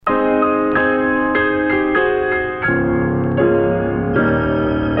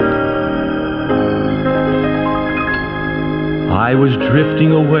I was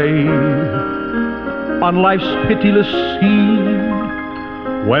drifting away on life's pitiless sea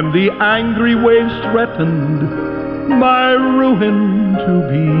when the angry waves threatened my ruin to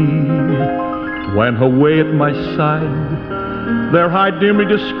be. When away at my side there I dimly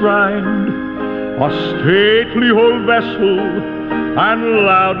descried a stately old vessel, and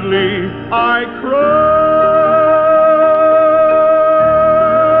loudly I cried,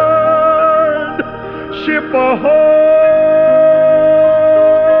 "Ship ahoy!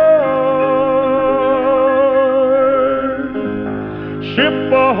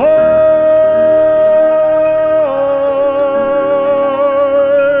 Ship ahoy!"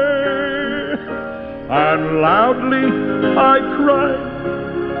 And loudly I cried,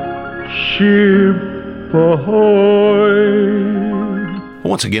 "Ship ahoy!"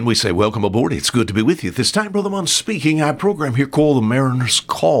 Once again, we say welcome aboard. It's good to be with you. This time, Brother Munn speaking. Our program here called The Mariner's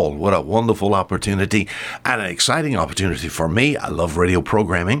Call. What a wonderful opportunity and an exciting opportunity for me. I love radio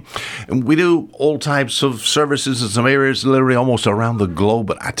programming. And we do all types of services in some areas, literally almost around the globe.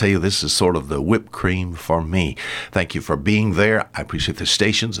 But I tell you, this is sort of the whipped cream for me. Thank you for being there. I appreciate the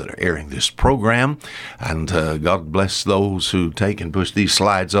stations that are airing this program. And God bless those who take and push these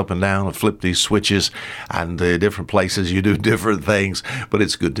slides up and down and flip these switches. And different places you do different things. But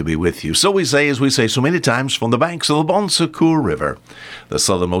it's good to be with you. So we say, as we say so many times, from the banks of the Bon Secours River, the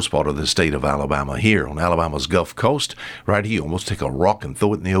southernmost part of the state of Alabama, here on Alabama's Gulf Coast, right here, you almost take a rock and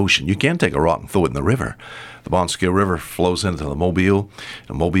throw it in the ocean. You can take a rock and throw it in the river. The Bon Secours River flows into the Mobile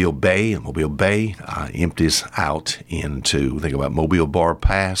Bay, and Mobile Bay empties out into, think about Mobile Bar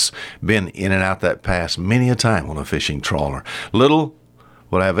Pass. Been in and out that pass many a time on a fishing trawler. Little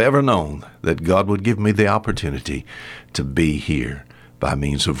would I have ever known that God would give me the opportunity to be here by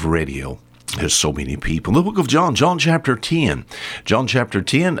means of radio. There's so many people. The book of John chapter 10. John chapter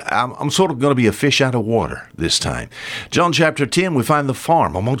 10, I'm sort of going to be a fish out of water this time. John chapter 10, we find the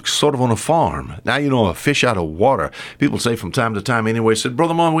farm. I'm sort of on a farm. Now, you know, a fish out of water. People say from time to time anyway, said,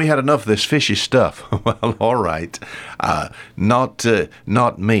 "Brother Mon, we had enough of this fishy stuff." Well, all right. Not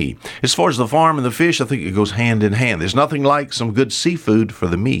me. As far as the farm and the fish, I think it goes hand in hand. There's nothing like some good seafood for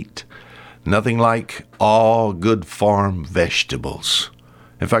the meat. Nothing like all good farm vegetables.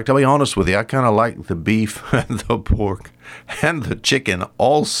 In fact, I'll be honest with you, I kind of like the beef and the pork and the chicken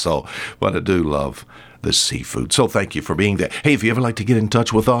also, but I do love the seafood. So thank you for being there. Hey, if you ever like to get in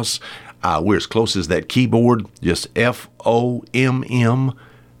touch with us, we're as close as that keyboard, just FOMM,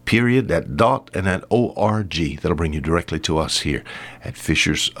 period, that dot and that ORG. That'll bring you directly to us here at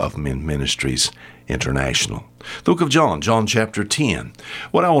Fishers of Men Ministries International. The book of John chapter 10.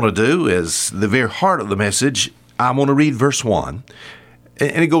 What I want to do is the very heart of the message. I want to read verse 1.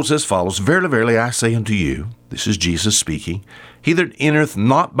 And it goes as follows. "Verily, verily, I say unto you," this is Jesus speaking, "he that entereth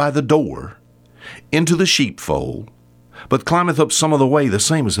not by the door into the sheepfold, but climbeth up some other way, the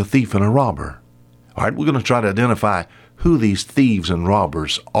same as a thief and a robber." All right, we're going to try to identify who these thieves and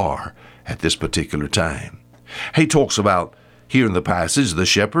robbers are at this particular time. He talks about, here in the passage, the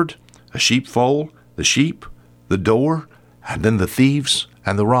shepherd, a sheepfold, the sheep, the door, and then the thieves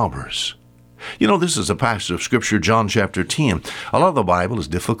and the robbers. You know, this is a passage of Scripture, John chapter 10. A lot of the Bible is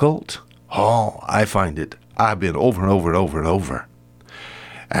difficult. Oh, I find it. I've been over and over and over and over.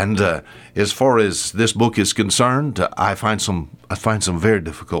 And as far as this book is concerned, I find some very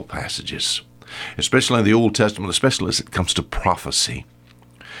difficult passages, especially in the Old Testament, especially as it comes to prophecy.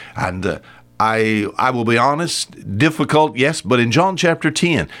 And I will be honest, difficult, yes, but in John chapter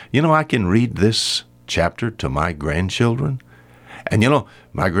 10, you know, I can read this chapter to my grandchildren. And, you know,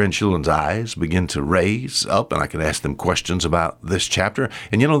 my grandchildren's eyes begin to raise up, and I can ask them questions about this chapter.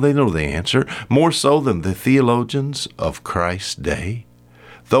 And, you know, they know the answer, more so than the theologians of Christ's day,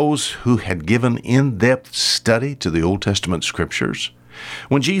 those who had given in-depth study to the Old Testament Scriptures.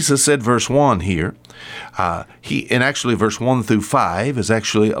 When Jesus said verse 1 here, and actually verse 1 through 5 is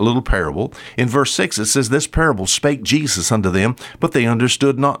actually a little parable. In verse 6 it says, "This parable spake Jesus unto them, but they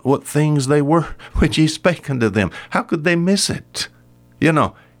understood not what things they were which he spake unto them." How could they miss it? You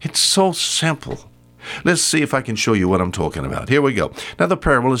know, it's so simple. Let's see if I can show you what I'm talking about. Here we go. Now the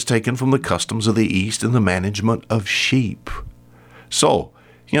parable is taken from the customs of the East and the management of sheep. So,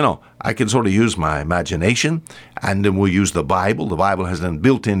 you know, I can sort of use my imagination, and then we'll use the Bible. The Bible has a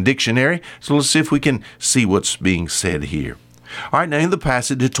built-in dictionary, so let's see if we can see what's being said here. All right, now in the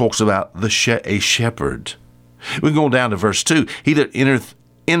passage it talks about a shepherd. We go down to verse 2. "He that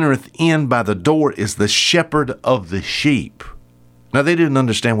entereth in by the door is the shepherd of the sheep." Now they didn't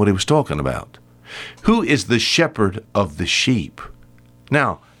understand what he was talking about. Who is the shepherd of the sheep?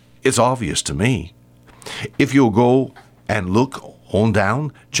 Now, it's obvious to me. If you'll go And look on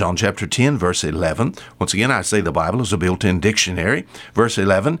down, John chapter 10, verse 11. Once again, I say the Bible is a built-in dictionary. Verse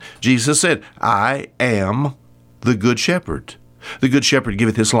 11, Jesus said, I am the good shepherd. The good shepherd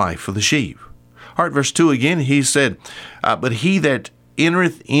giveth his life for the sheep. All right, verse 2 again, he said, but he that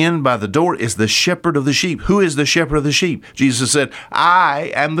entereth in by the door is the shepherd of the sheep. Who is the shepherd of the sheep? Jesus said,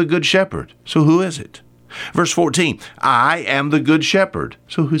 I am the good shepherd. So who is it? Verse 14, I am the good shepherd.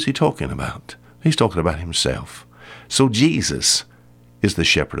 So who's he talking about? He's talking about himself. So Jesus is the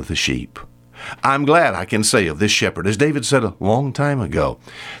shepherd of the sheep. I'm glad I can say of this shepherd, as David said a long time ago,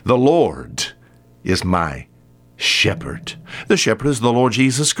 the Lord is my shepherd. The shepherd is the Lord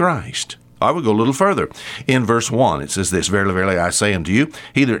Jesus Christ. I will go a little further. In verse 1, it says this, Verily, verily, I say unto you,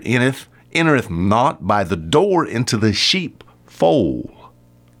 he that entereth not by the door into the sheepfold.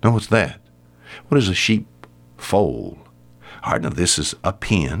 Now, what's that? What is a sheepfold? All right, now this is a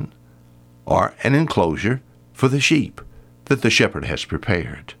pen or an enclosure for the sheep that the shepherd has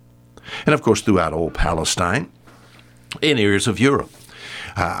prepared. And, of course, throughout old Palestine, in areas of Europe,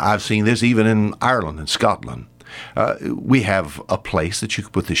 I've seen this even in Ireland and Scotland. We have a place that you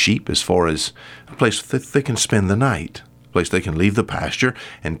can put the sheep as far as a place that they can spend the night, a place they can leave the pasture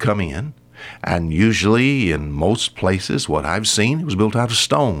and come in. And usually in most places, what I've seen, it was built out of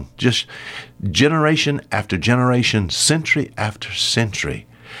stone, just generation after generation, century after century.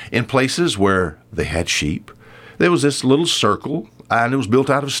 In places where they had sheep, there was this little circle, and it was built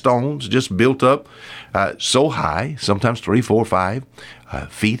out of stones, just built up so high, sometimes 3, 4, 5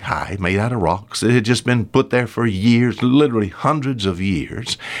 feet high, made out of rocks. It had just been put there for years, literally hundreds of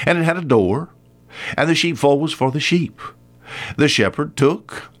years. And it had a door, and the sheepfold was for the sheep. The shepherd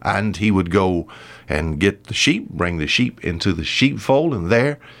took, and he would go and get the sheep, bring the sheep into the sheepfold, and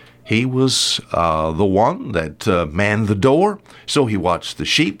there he was the one that manned the door. So he watched the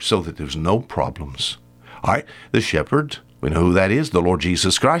sheep so that there was no problems. All right, the shepherd, we know who that is, the Lord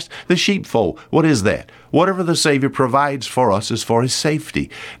Jesus Christ. The sheepfold, what is that? Whatever the Savior provides for us is for his safety.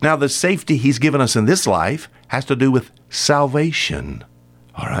 Now, the safety he's given us in this life has to do with salvation.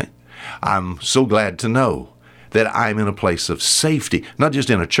 All right, I'm so glad to know that I'm in a place of safety, not just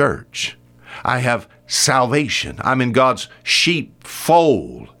in a church. I have salvation. I'm in God's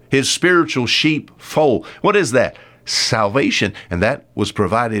sheepfold, his spiritual sheepfold. What is that? Salvation. And that was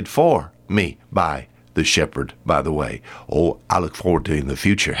provided for me by the shepherd, by the way. Oh, I look forward to in the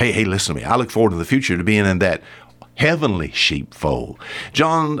future. Hey, listen to me. I look forward in the future to being in that heavenly sheepfold.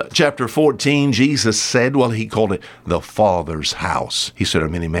 John chapter 14, Jesus said, well, he called it the Father's house. He said, there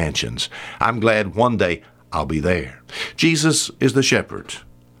are many mansions. I'm glad one day I'll be there. Jesus is the shepherd.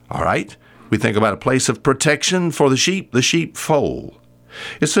 All right? We think about a place of protection for the sheepfold.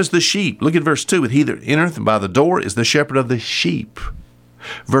 It says the sheep. Look at verse 2. He that entereth by the door is the shepherd of the sheep.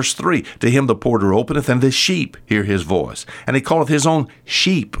 Verse 3, to him the porter openeth, and the sheep hear his voice. And he calleth his own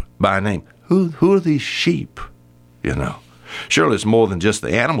sheep by name. Who are these sheep? You know, surely it's more than just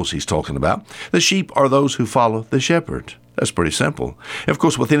the animals he's talking about. The sheep are those who follow the shepherd. That's pretty simple. Of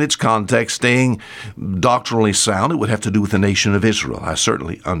course, within its context, staying doctrinally sound, it would have to do with the nation of Israel. I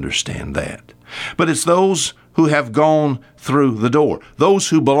certainly understand that. But it's those who have gone through the door, those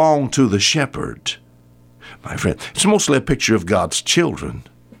who belong to the shepherd. My friend, it's mostly a picture of God's children.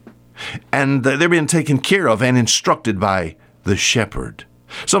 And they're being taken care of and instructed by the shepherd.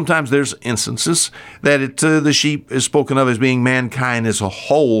 Sometimes there's instances that the sheep is spoken of as being mankind as a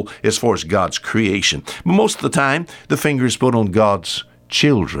whole as far as God's creation. But most of the time, the finger is put on God's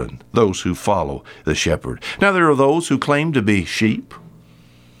children, those who follow the shepherd. Now, there are those who claim to be sheep,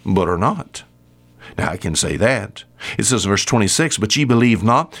 but are not. Now, I can say that. It says in verse 26, but ye believe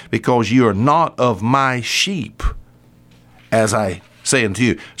not, because ye are not of my sheep, as I say unto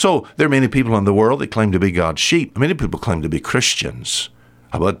you. So, there are many people in the world that claim to be God's sheep. Many people claim to be Christians,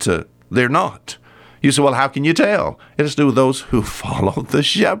 but they're not. You say, well, how can you tell? It has to do with those who follow the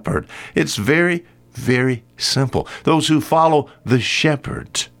shepherd. It's very, very simple. Those who follow the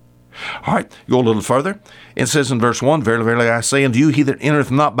shepherd. All right, go a little further. It says in verse 1, Verily, verily, I say unto you, he that entereth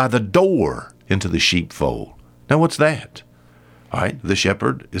not by the door into the sheepfold. Now, what's that? All right, the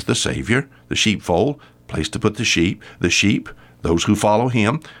shepherd is the Savior. The sheepfold, place to put the sheep. The sheep, those who follow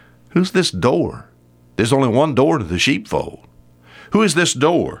him. Who's this door? There's only one door to the sheepfold. Who is this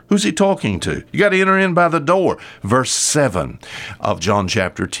door? Who's he talking to? You got to enter in by the door. Verse 7 of John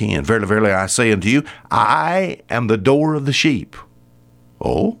chapter 10. Verily, verily, I say unto you, I am the door of the sheep.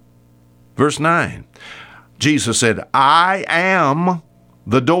 Oh? Verse 9. Jesus said, I am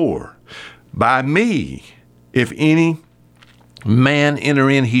the door. By me, if any man enter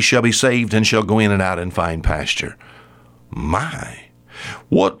in, he shall be saved and shall go in and out and find pasture. My.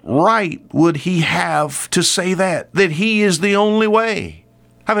 What right would he have to say that he is the only way?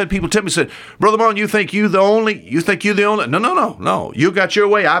 I've had people tell me, said, Brother Mon, you think you're the only? No. You got your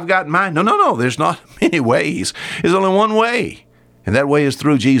way, I've got mine. No. There's not many ways. There's only one way. And that way is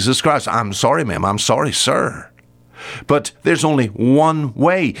through Jesus Christ. I'm sorry, ma'am. I'm sorry, sir. But there's only one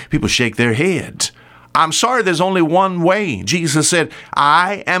way. People shake their heads. I'm sorry, there's only one way. Jesus said,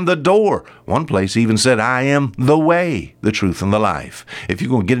 I am the door. One place even said, I am the way, the truth, and the life. If you're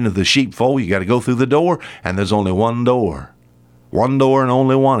going to get into the sheepfold, you got to go through the door, and there's only one door. One door and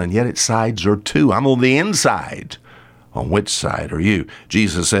only one, and yet its sides are two. I'm on the inside. On which side are you?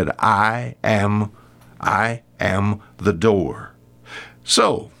 Jesus said, I am the door.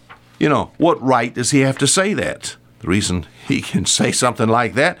 So, what right does he have to say that? The reason he can say something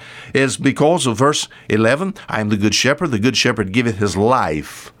like that is because of verse 11, I am the good shepherd giveth his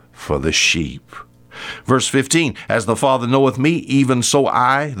life for the sheep. Verse 15, as the Father knoweth me, even so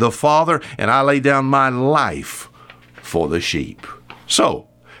I, the Father, and I lay down my life for the sheep. So,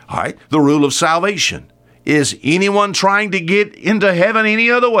 all right, the rule of salvation. Is anyone trying to get into heaven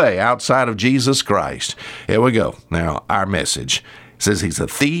any other way outside of Jesus Christ? Here we go. Now, our message says he's a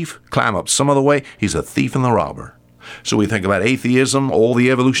thief, climb up some other way, he's a thief and a robber. So we think about atheism, all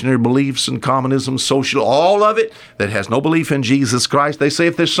the evolutionary beliefs and communism, social, all of it that has no belief in Jesus Christ. They say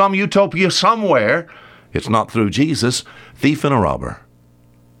if there's some utopia somewhere, it's not through Jesus, thief and a robber.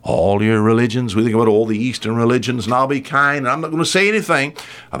 All your religions, we think about all the Eastern religions, and I'll be kind, and I'm not going to say anything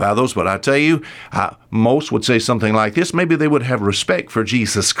about those, but I tell you, most would say something like this. Maybe they would have respect for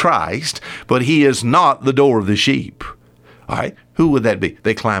Jesus Christ, but he is not the door of the sheep. All right, who would that be?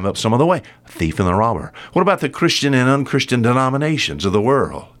 They climb up some other way, a thief and a robber. What about the Christian and unchristian denominations of the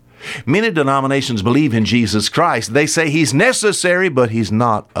world? Many denominations believe in Jesus Christ. They say he's necessary, but he's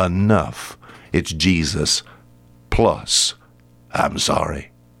not enough. It's Jesus plus. I'm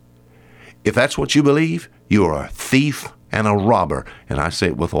sorry. If that's what you believe, you are a thief and a robber. And I say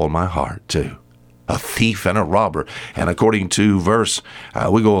it with all my heart, too. A thief and a robber. And according to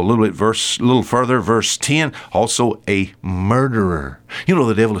we go a little further, verse 10, also a murderer.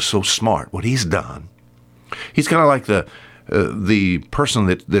 The devil is so smart. What he's done, he's kind of like the person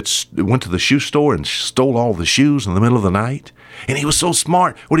that went to the shoe store and stole all the shoes in the middle of the night. And he was so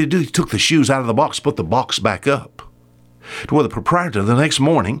smart. What did he do? He took the shoes out of the box, put the box back up. To where the proprietor, the next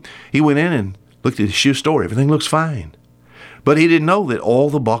morning, he went in and looked at the shoe store. Everything looks fine. But he didn't know that all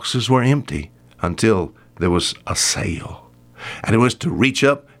the boxes were empty until there was a sale. And it was to reach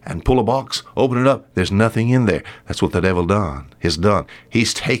up and pull a box, open it up. There's nothing in there. That's what the devil has done.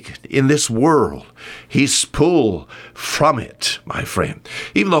 He's taken in this world. He's pulled from it, my friend.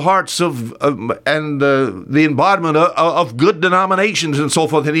 Even the hearts of the embodiment of good denominations and so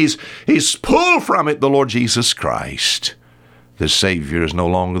forth. And he's pulled from it the Lord Jesus Christ. The Savior is no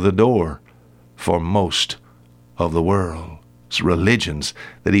longer the door for most of the world's religions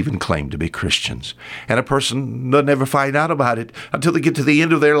that even claim to be Christians. And a person doesn't ever find out about it until they get to the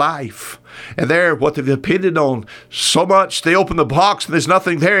end of their life. And they're what they've depended on so much. They open the box and there's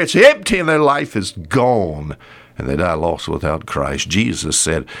nothing there. It's empty and their life is gone. And they die lost without Christ. Jesus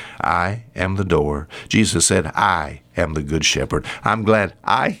said, I am the door. Jesus said, I am the good shepherd. I'm glad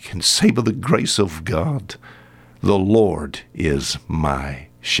I can say by the grace of God, the Lord is my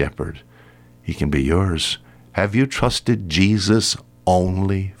shepherd. He can be yours. Have you trusted Jesus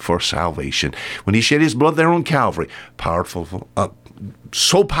only for salvation? When he shed his blood there on Calvary, powerful,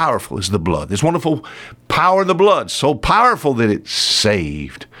 so powerful is the blood. There's wonderful power in the blood, so powerful that it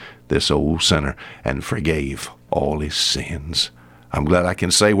saved this old sinner and forgave all his sins. I'm glad I can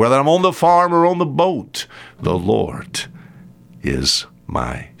say, whether I'm on the farm or on the boat, the Lord is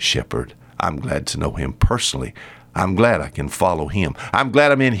my shepherd. I'm glad to know him personally. I'm glad I can follow him. I'm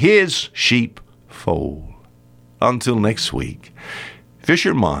glad I'm in his sheepfold. Until next week,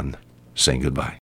 Fisher Mon saying goodbye.